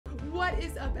What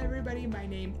is up, everybody? My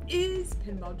name is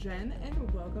Pinball Jen,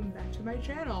 and welcome back to my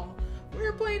channel.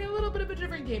 We're playing a little bit of a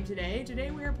different game today. Today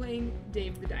we are playing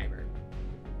Dave the Diver.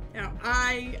 Now,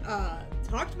 I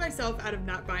talked myself out of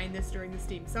not buying this during the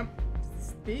Steam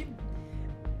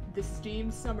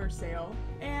Summer Sale,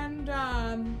 and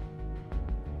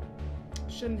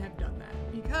shouldn't have done that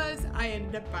because I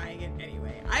ended up buying it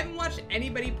anyway. I haven't watched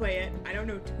anybody play it. I don't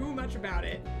know too much about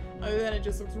it, other than it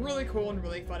just looks really cool and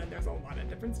really fun, and there's a lot of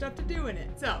different stuff to do in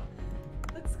it. So,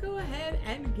 let's go ahead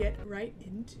and get right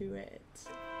into it.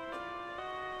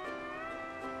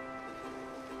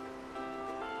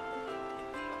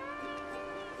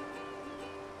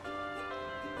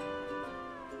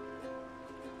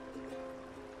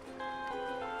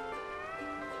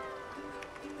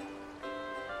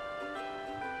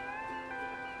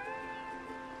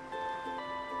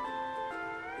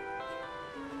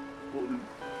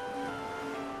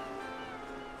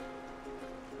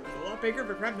 A lot bigger of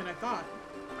a crab than I thought.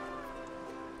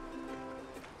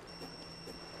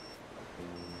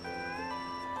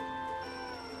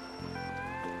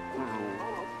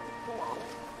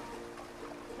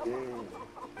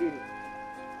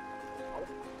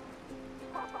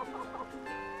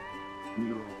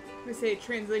 They say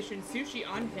translation sushi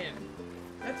on him.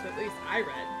 That's what at least I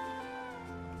read.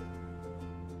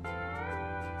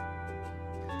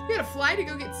 You gotta fly to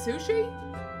go get sushi?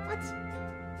 What?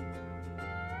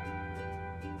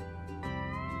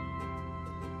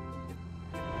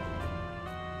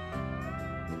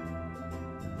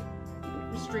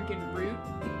 Just drinking root.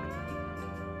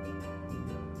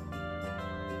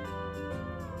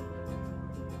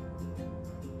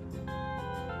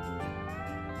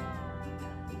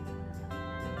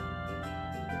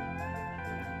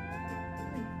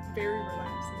 Very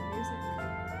relaxing music.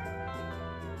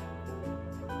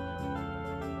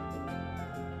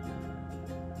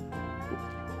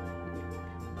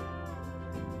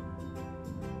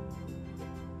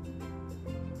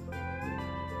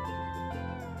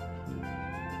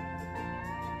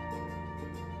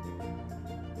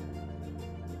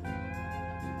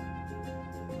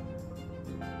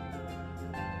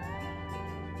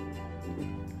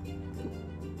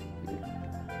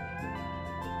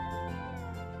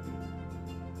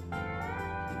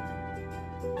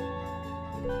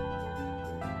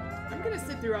 I'm gonna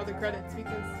sit through all the credits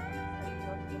because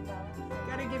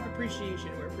gotta give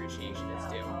appreciation where appreciation is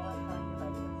due.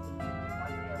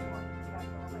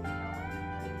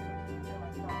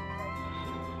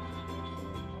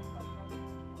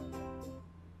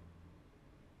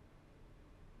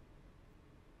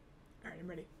 Alright, I'm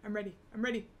ready. I'm ready. I'm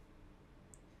ready.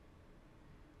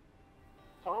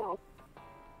 Oh,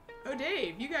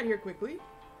 Dave, you got here quickly.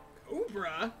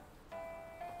 Cobra?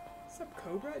 What's up,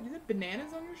 Cobra? Do you have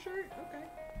bananas on your shirt? Okay.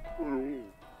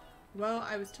 Well,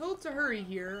 I was told to hurry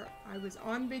here. I was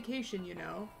on vacation, you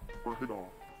know.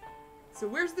 So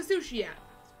where's the sushi at?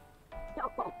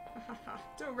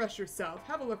 Don't rush yourself.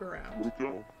 Have a look around.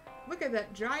 Look at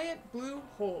that giant blue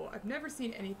hole. I've never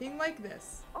seen anything like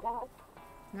this.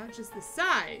 Not just the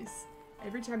size.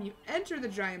 Every time you enter the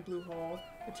giant blue hole,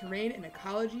 the terrain and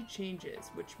ecology changes,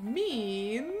 which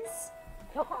means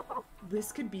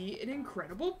this could be an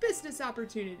incredible business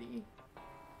opportunity.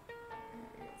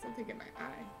 Something in my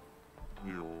eye.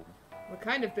 What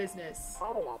kind of business?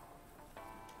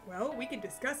 Well, we can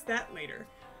discuss that later.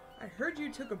 I heard you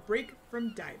took a break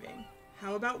from diving.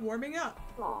 How about warming up?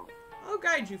 I'll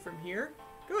guide you from here.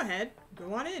 Go ahead,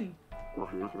 go on in.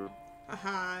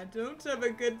 Haha, don't have a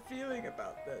good feeling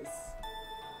about this.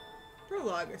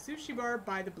 Prologue, a sushi bar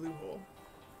by the blue hole.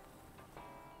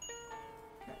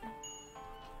 Okay.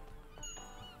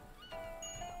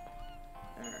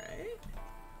 Alright.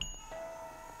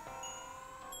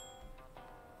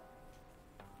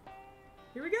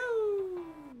 Here we go!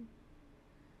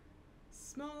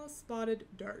 Small spotted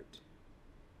dart.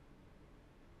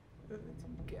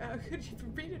 Could you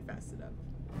read it fast enough?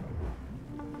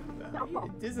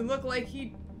 It doesn't look like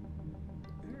he...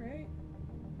 Alright.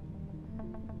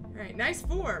 Alright, nice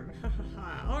form!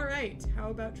 Alright, how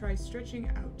about try stretching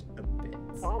out a bit?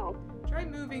 Try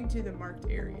moving to the marked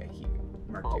area here.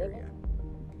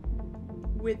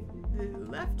 With the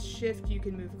left shift, you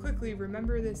can move quickly.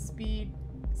 Remember, this speed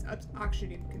is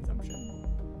oxygen consumption.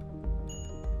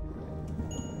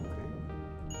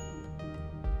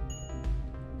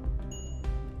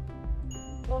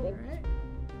 Okay. Alright.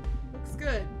 Looks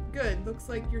good. Good. Looks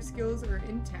like your skills are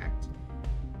intact.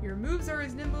 Your moves are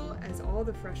as nimble as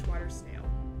a freshwater snail.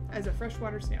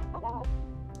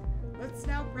 Let's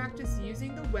now practice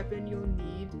using the weapon you'll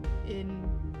need in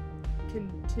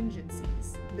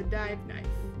contingencies, the dive knife.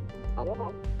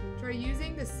 Try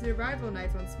using the survival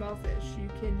knife on small fish. You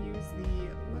can use the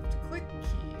left click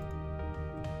key.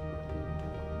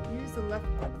 Use the left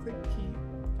click key.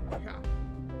 Yeah.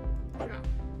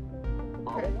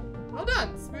 Okay. Well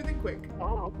done! Smooth and quick.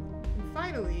 And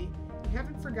finally, you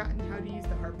haven't forgotten how to use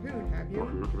the harpoon, have you?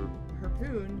 The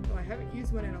harpoon? Well, I haven't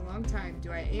used one in a long time.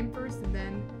 Do I aim first and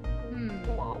then...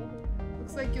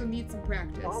 Looks like you'll need some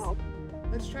practice.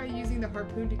 Let's try using the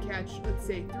harpoon to catch, let's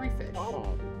say, 3 fish.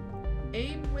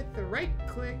 Aim with the right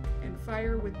click and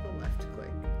fire with the left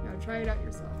click. Now try it out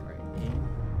yourself. All right, aim.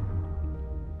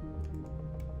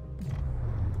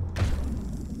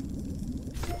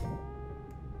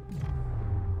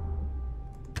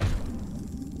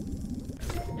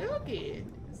 Okay,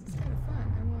 this is kind of fun.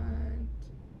 I want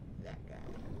that guy.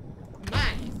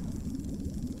 Mine.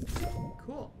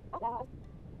 Cool.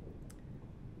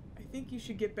 I think you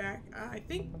should get back. I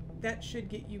think that should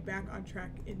get you back on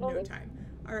track in no time.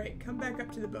 All right, come back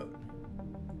up to the boat.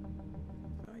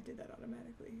 Oh, I did that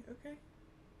automatically. Okay.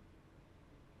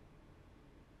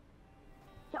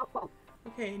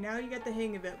 Okay, now you got the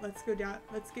hang of it. Let's go down.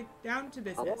 Let's get down to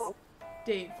business.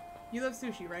 Dave, you love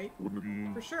sushi, right?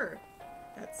 For sure.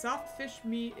 That soft fish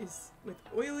meat is with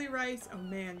oily rice. Oh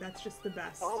man, that's just the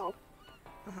best.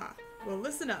 Haha. Well,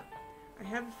 listen up. I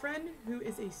have a friend who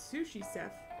is a sushi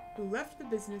chef who left the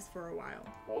business for a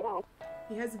while.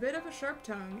 He has a bit of a sharp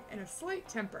tongue and a slight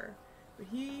temper, but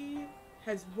he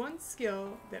has one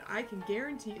skill that I can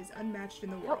guarantee is unmatched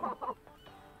in the world.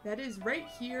 That is right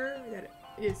here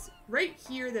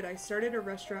that I started a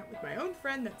restaurant with my own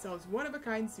friend that sells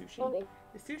one-of-a-kind sushi.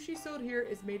 The sushi sold here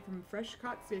is made from fresh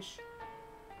fish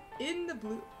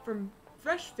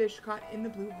caught in the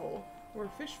blue hole, where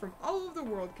fish from all over the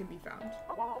world can be found.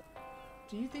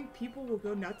 Do you think people will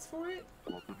go nuts for it?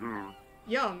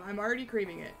 Yum, I'm already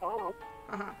craving it.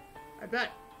 Haha, I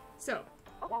bet. So,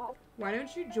 why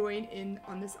don't you join in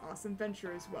on this awesome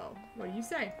venture as well? What do you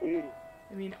say?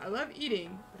 I mean, I love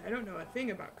eating, but I don't know a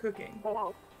thing about cooking.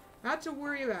 Nothing to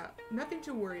worry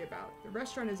about. The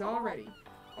restaurant is all ready.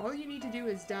 All you need to do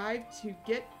is dive to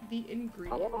get the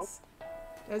ingredients.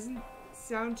 Doesn't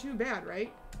sound too bad,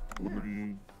 right?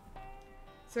 Yeah.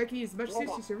 So I can use as much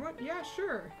sushi as I want? Yeah,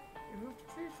 sure. You'll have to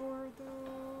pay for it,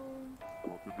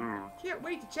 though. Can't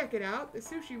wait to check it out. The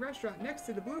sushi restaurant next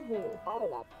to the blue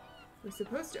hole. We're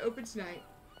supposed to open tonight,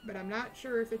 but I'm not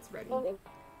sure if it's ready.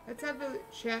 Let's have a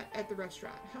chat at the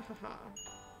restaurant. Ha ha ha.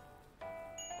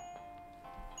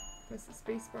 Press the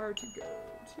space bar to go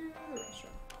to the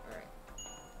restaurant. Alright.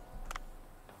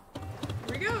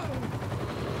 Here we go!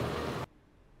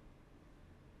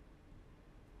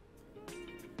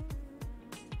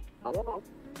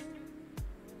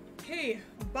 Hey,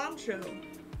 Bancho,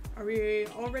 are we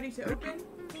all ready to open?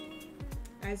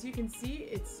 As you can see,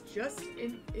 it's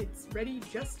ready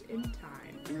just in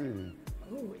time.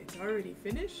 Oh, it's already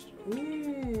finished?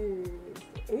 Ooh.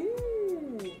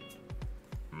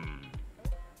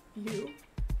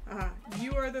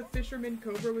 You are the fisherman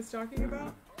Cobra was talking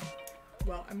about?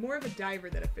 Well, I'm more of a diver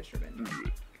than a fisherman.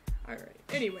 Alright,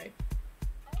 anyway.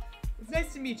 It's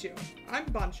nice to meet you. I'm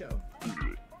Bancho.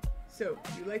 So,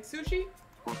 you like sushi?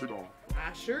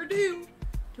 I sure do.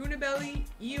 Tuna belly,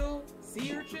 eel,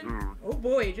 sea urchin. Oh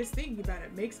boy, just thinking about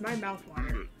it makes my mouth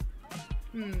water.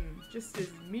 Just as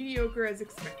mediocre as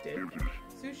expected.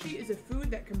 Sushi is a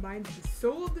food that combines the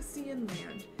soul of the sea and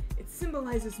land. It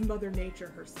symbolizes Mother Nature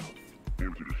herself.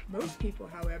 Most people,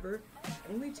 however,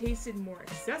 only tasted more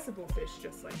accessible fish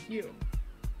just like you.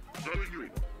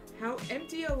 How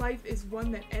empty a life is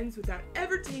one that ends without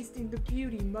ever tasting the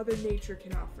beauty Mother Nature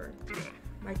can offer.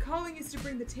 My calling is to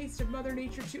bring the taste of Mother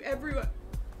Nature to everyone.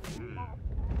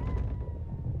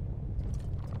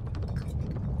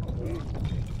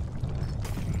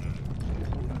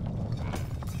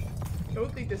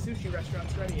 Don't think the sushi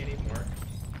restaurant's ready anymore.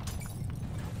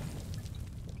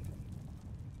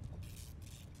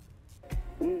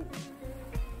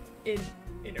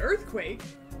 An earthquake?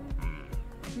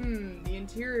 The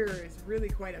interior is really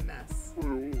quite a mess.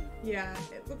 Yeah,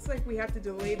 it looks like we have to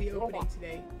delay the opening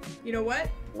today. You know what?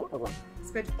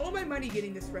 Spent all my money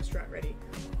getting this restaurant ready.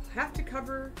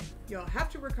 You'll have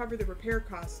to recover the repair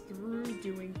costs through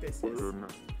doing business.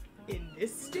 In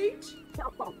this state?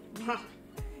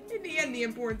 In the end, the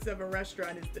importance of a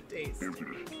restaurant is the taste.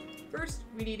 First,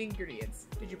 we need ingredients.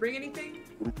 Did you bring anything?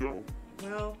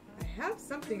 Well, I have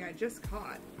something I just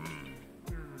caught.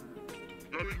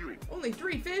 Only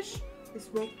 3 fish? This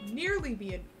won't be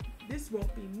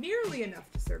nearly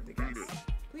enough to serve the guests.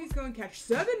 Please go and catch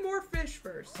 7 more fish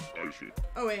first.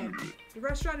 Oh, and the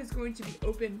restaurant is going to be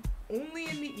open only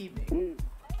in the evening.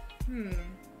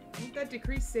 Won't that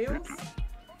decrease sales?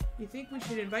 You think we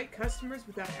should invite customers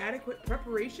without adequate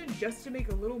preparation just to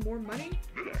make a little more money?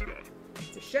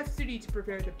 It's a chef's duty to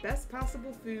prepare the best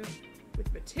possible food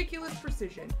with meticulous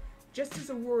precision, just as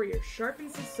a warrior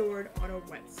sharpens his sword on a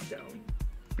whetstone.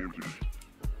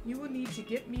 You will need to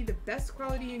get me the best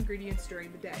quality ingredients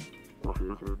during the day.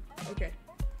 Okay.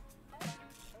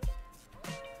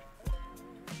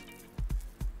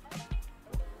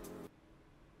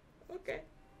 Okay.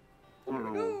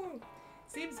 Oh,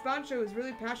 seems Bancho is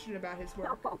really passionate about his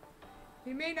work.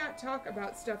 He may not talk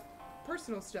about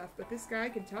personal stuff, but this guy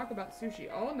can talk about sushi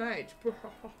all night.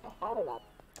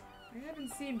 I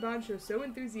haven't seen Bancho so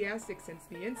enthusiastic since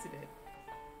the incident.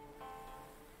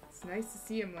 It's nice to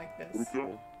see him like this.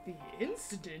 The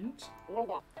incident?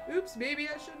 Oops, maybe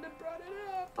I shouldn't have brought it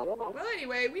up. Well,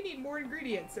 anyway, we need more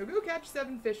ingredients, so go catch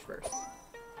 7 fish first.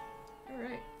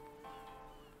 Alright.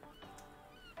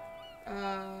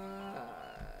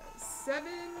 7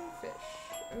 fish.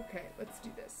 Okay, let's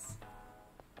do this.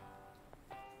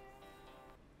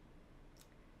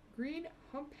 Green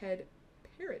humphead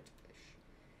parrotfish.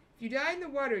 If you die in the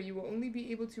water, you will only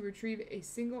be able to retrieve a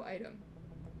single item.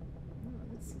 Oh,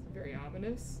 that's very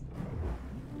ominous.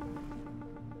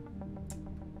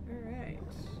 Alright.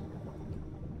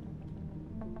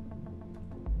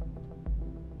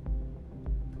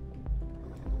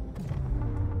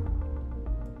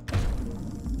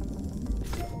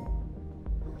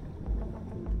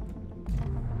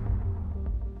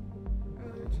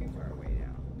 Oh, they're too far away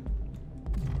now.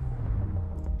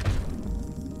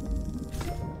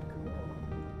 Cool.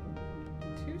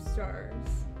 2 stars.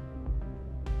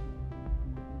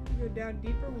 Go down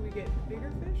deeper when we get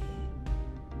bigger fish.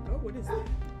 Oh, what is that?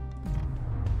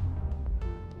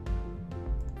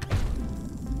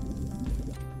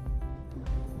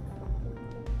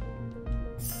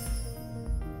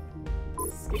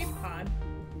 Escape pod.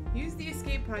 Use the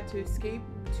escape pod to escape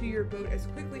to your boat as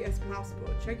quickly as possible.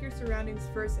 Check your surroundings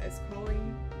first, as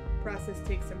calling process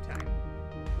takes some time.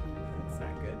 That's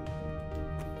not good.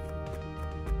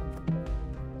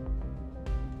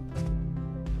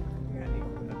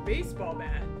 Baseball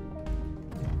bat.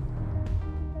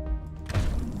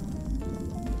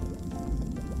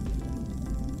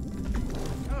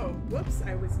 Oh, whoops,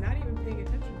 I was not even paying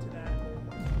attention to that.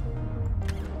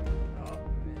 Oh,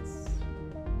 miss.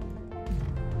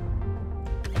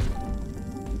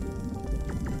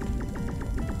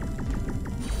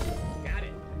 Got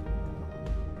it.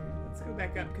 Let's go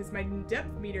back up, because my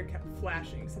depth meter kept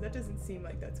flashing, so that doesn't seem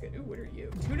like that's good. Ooh, what are you?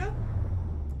 Tuna?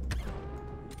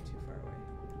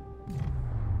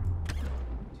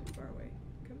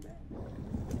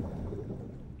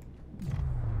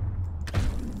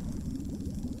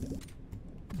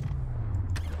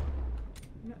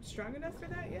 Strong enough for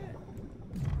that yet?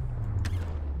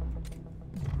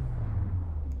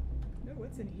 No,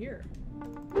 what's in here?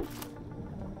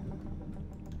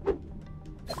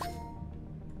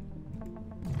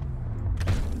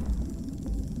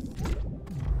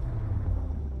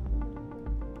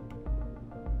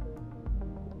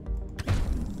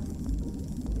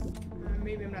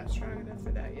 Maybe I'm not strong enough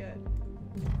for that yet.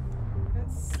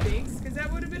 That stinks, because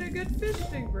that would have been a good fish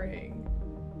to bring.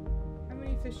 How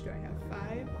many fish do I have?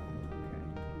 5?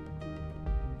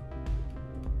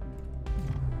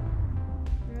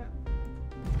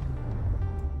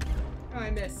 Oh, I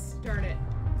missed. Darn it.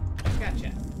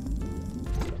 Gotcha.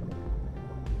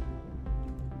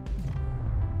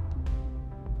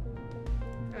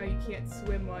 Oh, you can't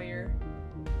swim while you're...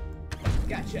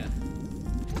 Gotcha.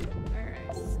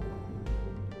 Alright.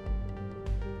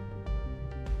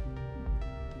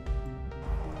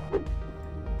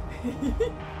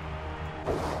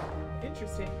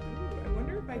 Interesting. Ooh, I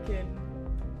wonder if I can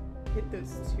hit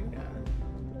those tuna.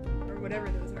 Or whatever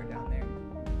those are down there.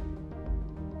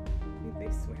 I think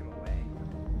they swam away.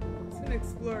 I'm just gonna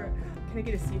explore. Can I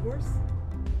get a seahorse?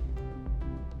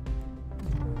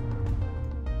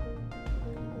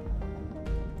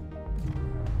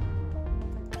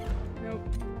 Nope.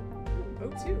 Ooh,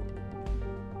 O2.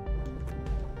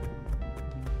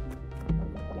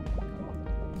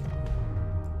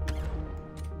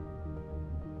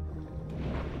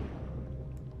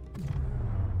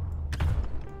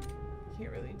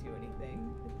 Can't really do anything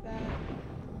with that.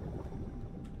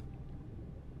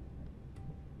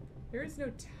 There is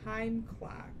no time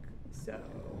clock, so,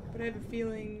 but I have a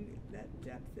feeling that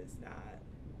depth is not.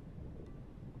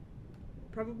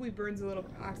 Probably burns a little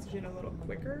oxygen a little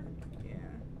quicker. Yeah.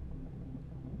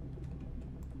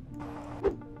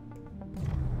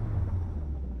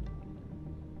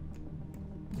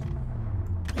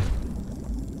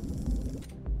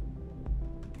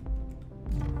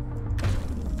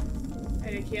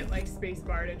 And I can't like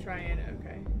spacebar to try and,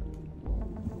 okay.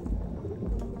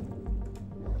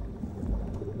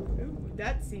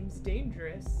 That seems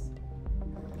dangerous.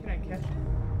 Can I catch it?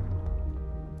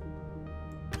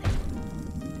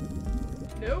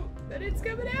 Nope, but it's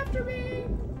coming after me!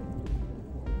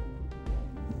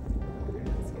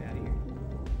 Let's get out of here.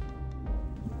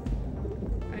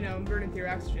 I know, I'm burning through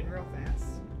oxygen real fast.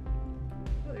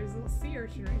 Oh, there's a little sea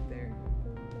urchin right there.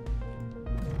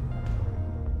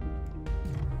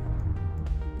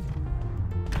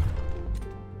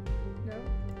 No?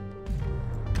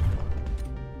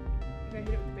 Can I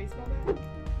hit it with a baseball bat?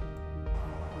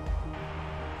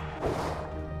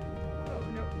 Oh,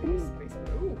 no.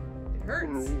 Ooh, it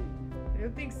hurts. I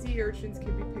don't think sea urchins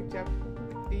can be picked up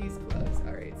with these gloves.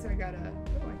 Alright, so I gotta...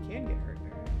 Oh, I can get hurt.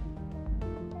 Alright.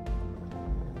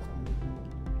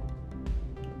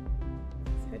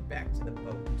 Let's head back to the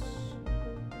boat.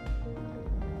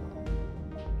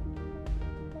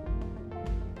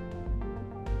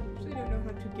 Actually don't know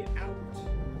how to get out.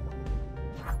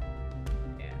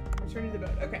 Yeah, return to the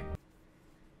boat. Okay.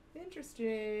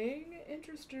 Interesting.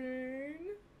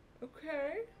 Interesting.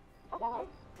 Okay.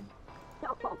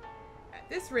 At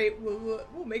this rate,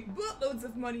 we'll make buttloads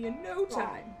of money in no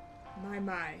time.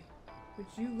 My. Would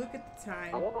you look at the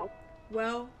time?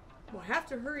 Well, we'll have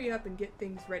to hurry up and get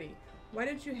things ready. Why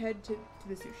don't you head to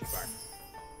the sushi bar?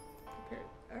 Prepare.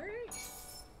 Alright.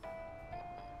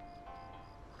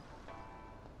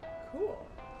 Cool.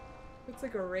 Looks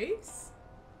like a race?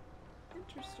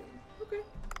 Interesting. Okay.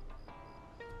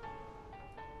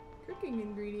 Cooking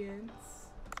ingredients.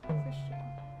 Fishing.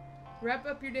 Wrap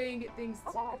up your day and get things...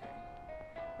 Okay.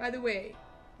 By the way,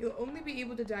 you'll only be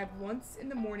able to dive once in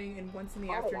the morning and once in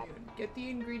the afternoon. Get the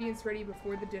ingredients ready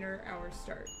before the dinner hours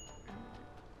start.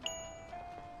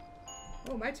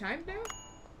 Oh, my time now?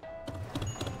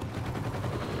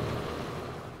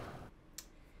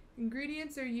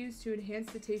 Ingredients are used to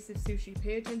enhance the taste of sushi.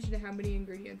 Pay attention to how many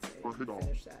ingredients they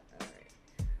finish that. Alright.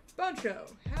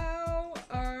 Boncho, how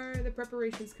are the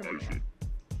preparations coming along?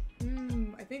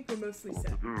 I think we're mostly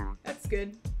set. That's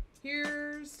good.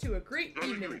 Here's to a great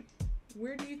evening.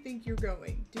 Where do you think you're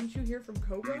going? Didn't you hear from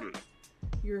Cobra?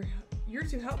 You're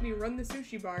to help me run the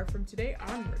sushi bar from today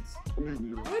onwards.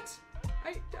 What?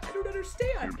 I don't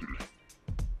understand.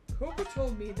 Cobra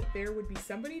told me that there would be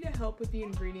somebody to help with the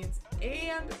ingredients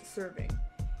and serving.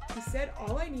 He said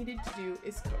all I needed to do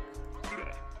is cook.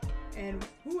 And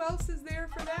who else is there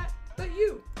for that but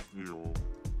you?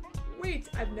 Wait,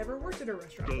 I've never worked at a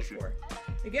restaurant before.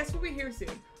 I guess we'll be here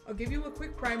soon. I'll give you a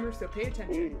quick primer, so pay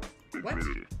attention. What?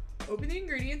 Open the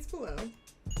ingredients below.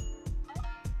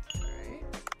 Alright.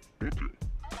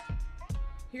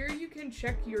 Here you can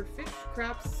check your fish,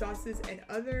 crabs, sauces, and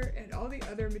all the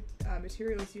other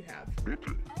materials you have.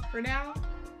 For now,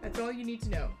 that's all you need to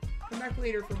know. Come back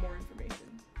later for more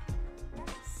information.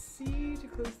 C to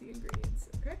close the ingredients.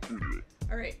 Okay?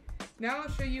 Alright. Now I'll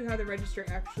show you how the register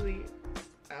actual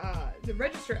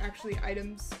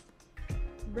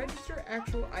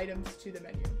items to the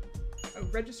menu. Oh,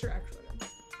 register actual items.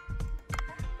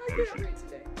 I get it right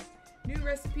today. New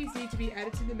recipes need to be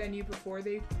added to the menu before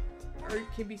they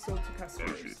can be sold to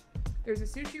customers. There's a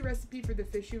sushi recipe for the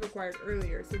fish you acquired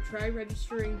earlier, so try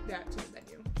registering that to the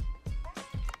menu.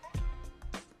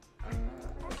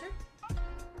 Okay.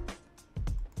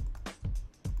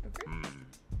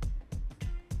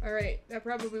 Alright, that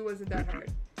probably wasn't that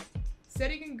hard.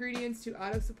 Setting ingredients to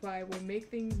auto supply will make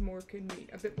things a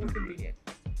bit more convenient.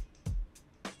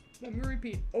 Let me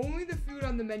repeat, only the food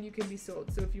on the menu can be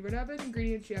sold, so if you run out of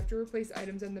ingredients, you have to replace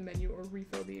items on the menu or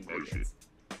refill the ingredients.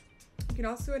 You can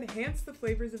also enhance the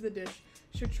flavors of the dish,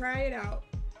 so try it out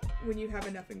when you have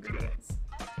enough ingredients.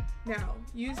 Now,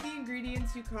 use the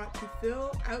ingredients you caught to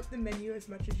fill out the menu as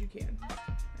much as you can.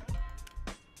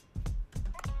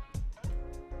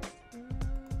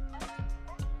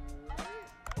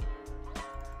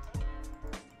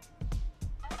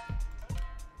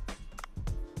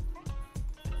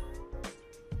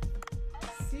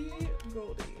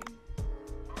 Goldie.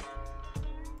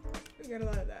 We got a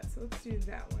lot of that, so let's do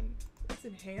that one. Let's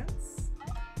enhance.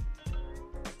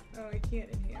 Oh, I can't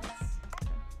enhance.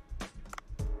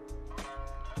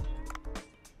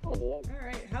 Okay.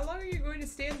 Alright, how long are you going to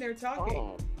stand there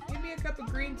talking? Give me a cup of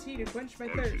green tea to quench my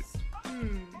thirst.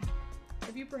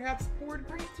 Have you perhaps poured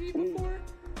green tea before?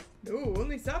 No,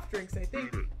 only soft drinks, I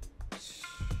think.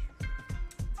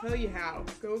 I'll tell you how.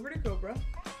 Go over to Cobra.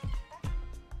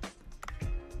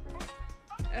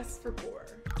 S for pour.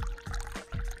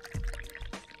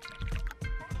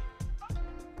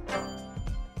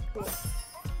 Cool.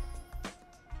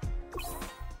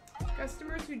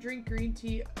 Customers who drink green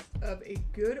tea of a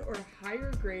good or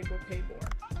higher grade will pay more.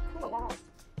 Cool.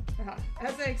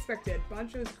 As I expected,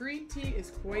 Bancho's green tea is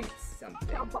quite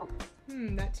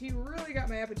something. That tea really got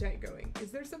my appetite going.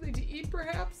 Is there something to eat,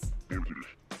 perhaps?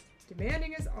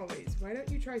 Demanding as always. Why don't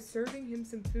you try serving him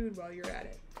some food while you're at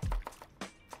it?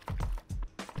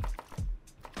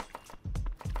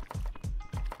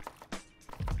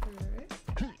 Alright.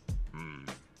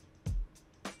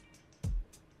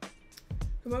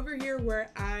 Come over here where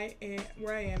I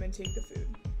am and take the food.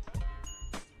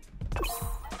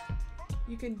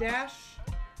 You can dash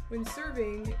when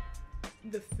serving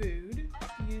the food.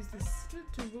 Use the stick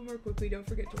to move more quickly. Don't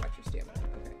forget to watch your stamina.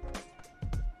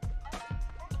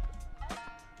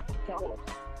 Okay.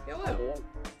 Hello.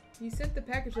 You sent the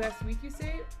package last week, you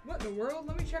say? What in the world?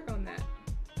 Let me check on that.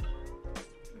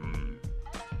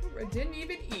 I didn't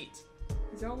even eat.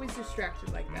 He's always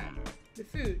distracted like that. The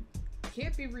food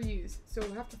can't be reused, so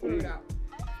we'll have to throw it out.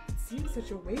 It seems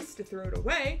such a waste to throw it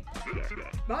away.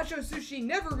 Bancho Sushi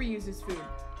never reuses food.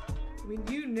 We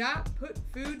do not put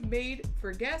food made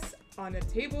for guests on a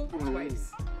table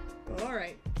twice. Well,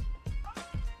 alright.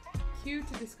 Cue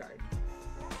to discard.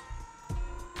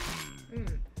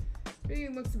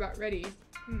 Everything looks about ready.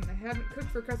 I haven't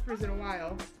cooked for customers in a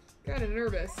while. Kinda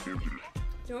nervous.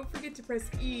 Don't forget to press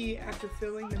E after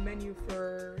filling the menu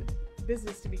for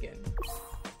business to begin.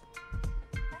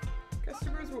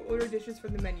 Customers will order dishes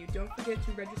from the menu. Don't forget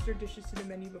to register dishes to the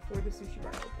menu before the sushi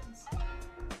bar opens.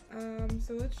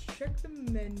 So let's check the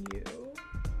menu.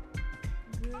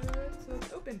 Good. So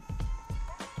it's open.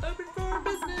 Open for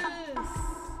business!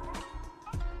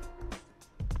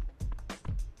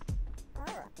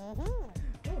 Oh,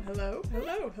 hello.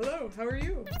 Hello. Hello. How are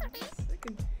you? I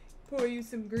can pour you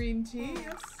some green tea.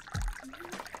 Yes.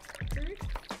 Great.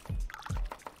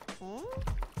 Yes.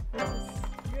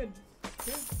 Good.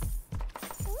 Good.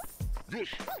 Is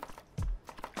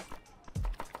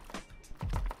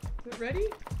it ready?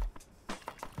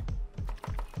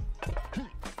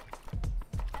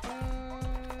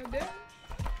 Dash.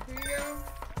 Here you go.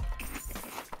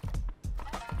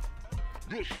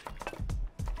 This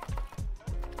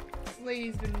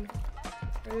lady's been,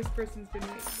 or this person's been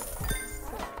waiting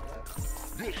for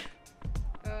us.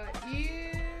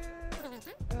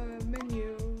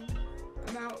 Menu.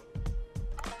 I'm out.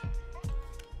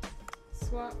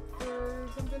 Swap for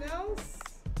something else.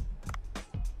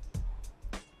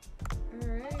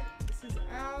 Alright, this is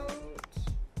out.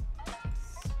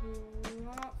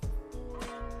 Swap for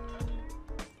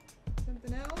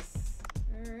something else.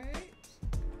 Alright.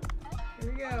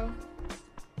 Here we go.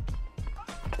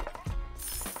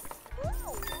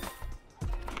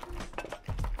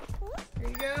 Here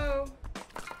you go.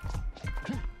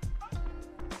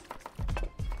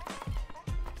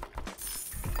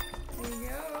 There you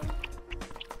go.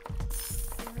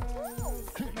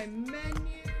 My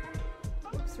menu.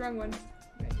 Oops, wrong one.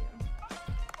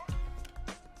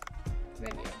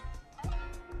 Menu.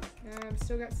 I've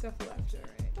still got stuff left.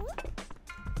 Alright.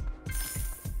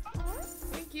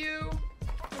 Thank you.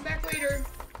 Come back later.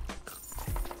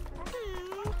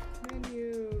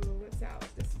 Menu. What's out?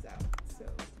 This is out. So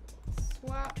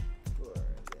swap for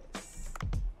this.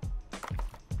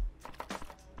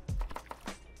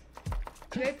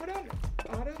 Did I put on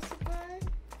auto supply?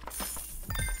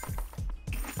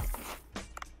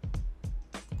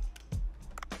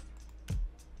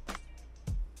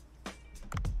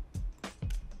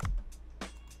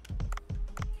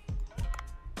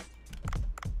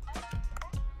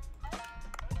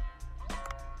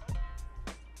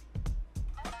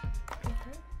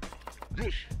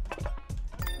 Here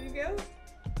you go.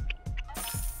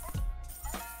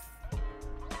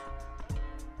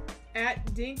 At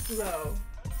Dinklow.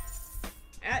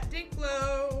 At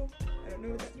Dinklow. I don't know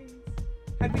what that means.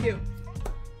 How'd we do?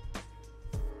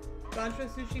 Bancho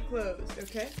Sushi closed.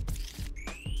 Okay.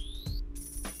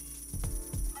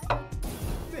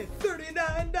 Made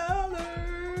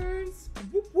 $39.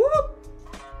 Whoop whoop.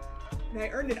 And I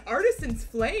earned an Artisan's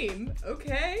Flame.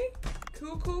 Okay.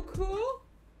 Cool, cool, cool.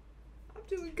 I'm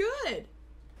doing good.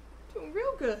 Doing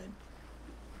real good.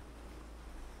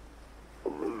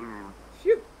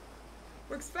 Phew.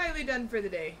 Work's finally done for the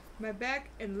day. My back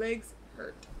and legs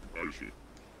hurt.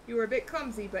 You were a bit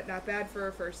clumsy, but not bad for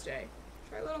a first day.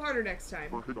 Try a little harder next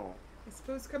time. I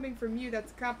suppose coming from you,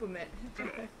 that's a compliment.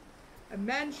 A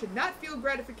man should not feel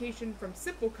gratification from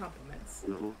simple compliments.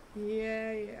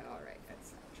 Yeah, alright.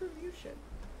 That's true, you should.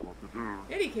 In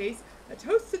any case, a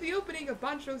toast to the opening of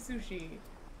Bancho Sushi.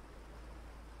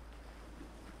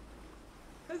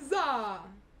 Huzzah!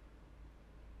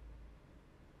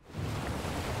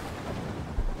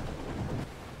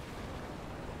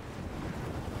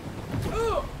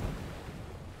 Oh!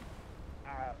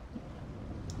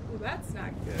 Well, that's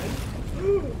not good.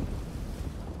 Ooh.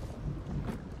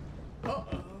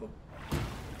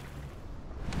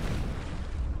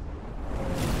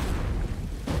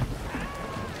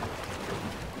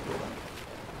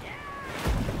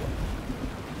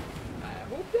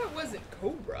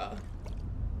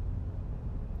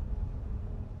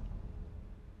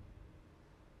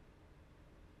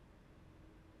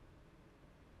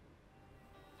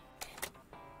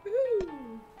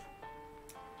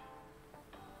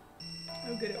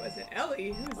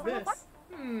 Ellie, who's this?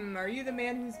 Are you the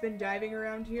man who's been diving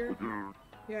around here?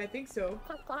 Yeah, I think so.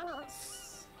 I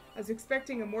was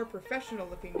expecting a more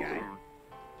professional-looking guy.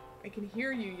 I can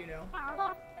hear you, you know.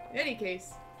 In any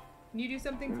case, can you do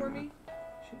something for me?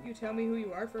 Shouldn't you tell me who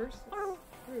you are first?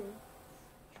 True.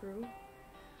 True.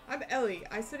 I'm Ellie.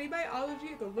 I study biology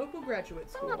at the local graduate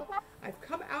school. I've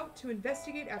come out to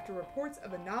investigate after reports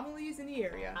of anomalies in the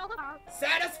area.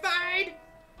 Satisfied?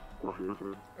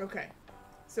 Okay.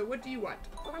 So what do you want?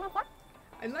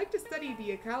 I'd like to study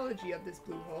the ecology of this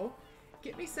blue hole.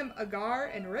 Get me some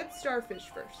agar and red starfish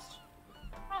first.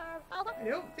 I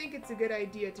don't think it's a good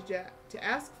idea to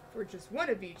ask for just one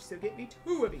of each, so get me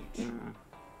 2 of each.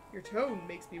 Your tone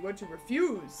makes me want to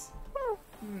refuse.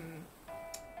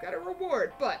 Got a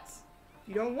reward, but if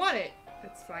you don't want it,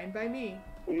 that's fine by me.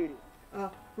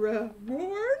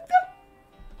 Reward?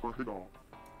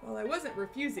 Well, I wasn't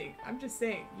refusing. I'm just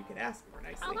saying you can ask more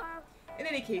nicely. In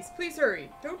any case, please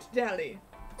hurry. Don't dally.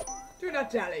 Do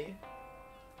not dally.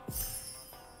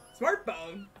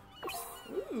 Smartphone.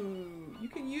 Ooh, you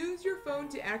can use your phone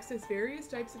to access various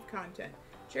types of content.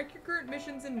 Check your current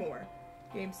missions and more.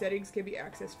 Game settings can be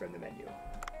accessed from the menu.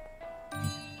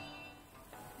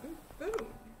 Ooh, phone.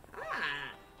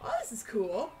 Oh, this is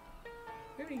cool. Do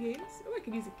you have any games? Oh, I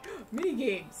could use it. Mini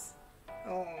games.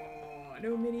 Oh,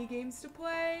 no mini games to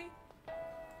play.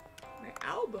 My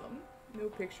album. No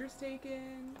pictures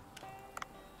taken.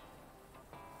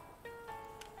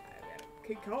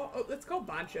 Let's call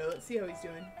Bancho. Let's see how he's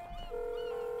doing.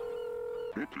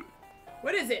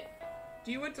 What is it?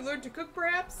 Do you want to learn to cook,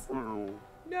 perhaps?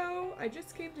 No, I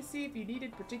just came to see if you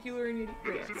needed particular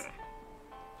ingredients.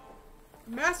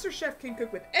 Master Chef can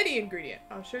cook with any ingredient.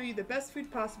 I'll show you the best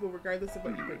food possible regardless of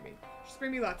what you bring me. Just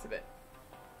bring me lots of it.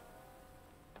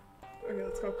 Okay,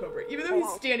 let's call Cobra. Even though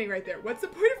he's standing right there. What's the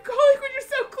point of calling when you're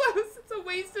so close? It's a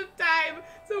waste of time.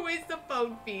 It's a waste of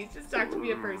phone fees. Just talk to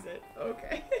me in person.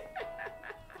 Okay.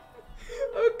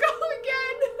 Oh, call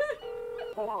again!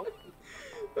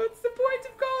 What's the point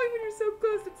of calling when you're so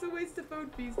close? It's a waste of phone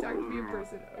fees. Talk to me in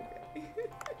person. Okay.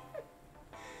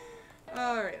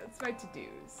 Alright, let's find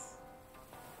to-dos.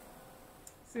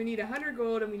 So we need 100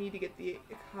 gold and we need to get the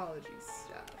ecology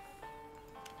stuff.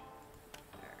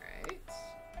 Alright.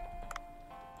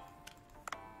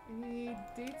 Any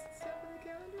dates and stuff on the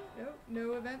calendar? Nope,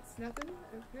 no events, nothing.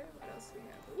 Okay, what else do we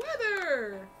have?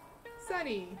 Weather!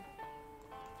 Sunny.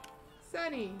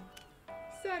 Sunny.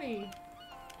 Sunny.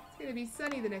 It's gonna be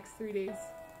sunny the next 3 days.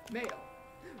 Mail.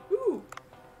 Ooh!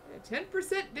 A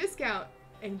 10% discount.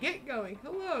 And get going.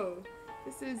 Hello.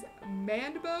 This is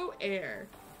Manbo Air.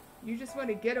 You just want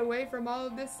to get away from all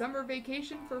of this summer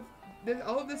vacation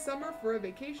all of this summer for a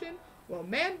vacation? Well,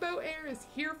 Manbo Air is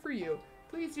here for you.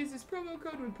 Please use this promo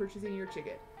code when purchasing your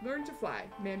ticket. Learn to fly.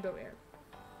 Manbo Air.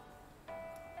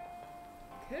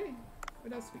 Okay.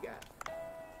 What else we got?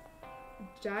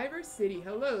 Diver City.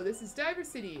 Hello, this is Diver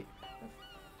City.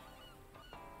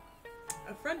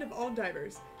 A friend of all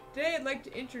divers. Today I'd like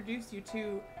to introduce you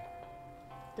to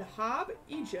Dahab,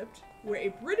 Egypt, where a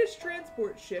British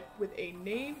transport ship with a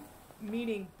name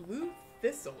meaning Blue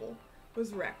Thistle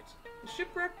was wrecked. The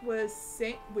shipwreck which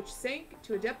sank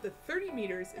to a depth of 30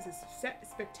 meters is a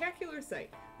spectacular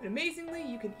sight, but amazingly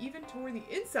you can even tour the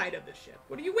inside of the ship.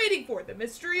 What are you waiting for? The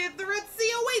mystery of the Red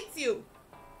Sea awaits you!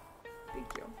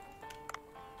 Thank you.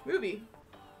 Movie.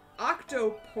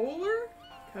 Octopolar?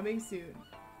 Coming soon.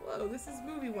 Hello, this is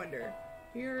Movie Wonder.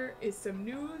 Here is some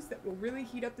news that will really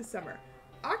heat up the summer.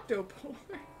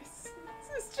 Octopolar. This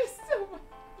is just so much.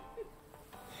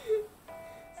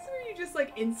 So you just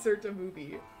like insert a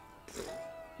movie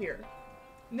here.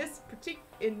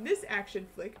 In this action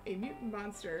flick, a mutant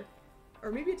monster,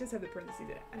 or maybe it does have the parentheses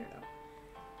in it. I don't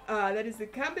know. That is the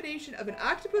combination of an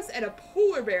octopus and a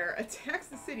polar bear attacks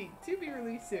the city. To be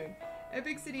released soon.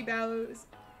 Epic city battles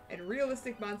and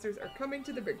realistic monsters are coming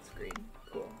to the big screen.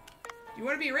 Cool. Do you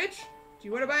want to be rich? Do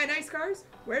you want to buy nice cars?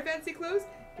 Wear fancy clothes?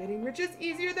 Getting rich is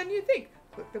easier than you think.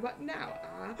 Click the button now.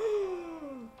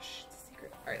 Shh, it's a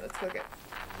secret. Alright, let's click it.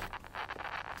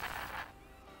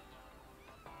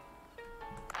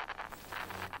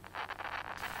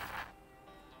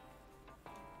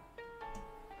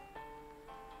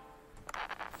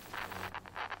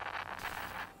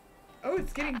 Oh,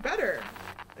 it's getting better.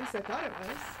 At least I thought it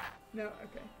was. No,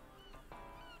 okay.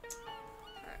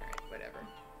 Alright, whatever.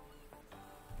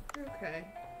 Okay.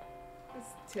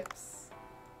 That's tips.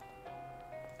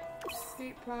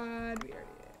 Skate pod, we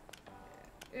already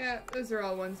did. Yeah, those are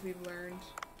all ones we've learned.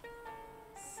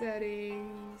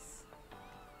 Settings.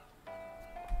 I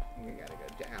think I gotta go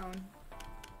down.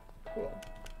 Cool.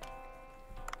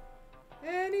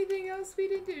 Anything else we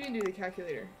didn't do? We didn't do the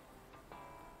calculator.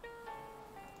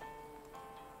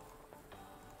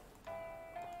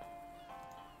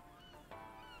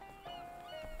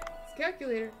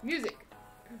 calculator, music.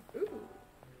 Ooh.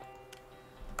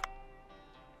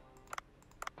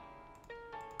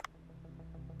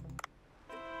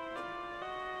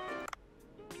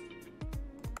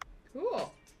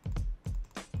 Cool.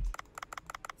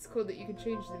 It's cool that you can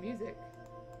change the music.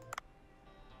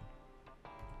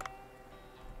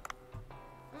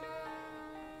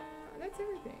 That's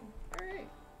everything. Alright.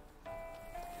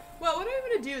 Well, what I'm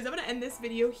going to do is I'm going to end this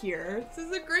video here. This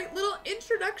is a great little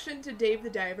introduction to Dave the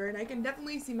Diver, and I can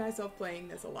definitely see myself playing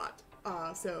this a lot.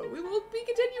 So we will be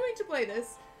continuing to play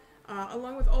this,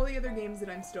 along with all the other games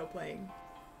that I'm still playing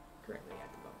currently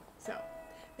at the moment. So,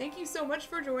 thank you so much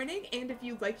for joining, and if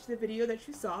you liked the video that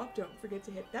you saw, don't forget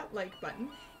to hit that like button.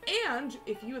 And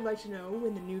if you would like to know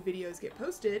when the new videos get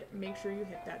posted, make sure you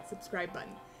hit that subscribe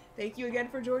button. Thank you again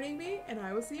for joining me, and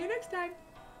I will see you next time.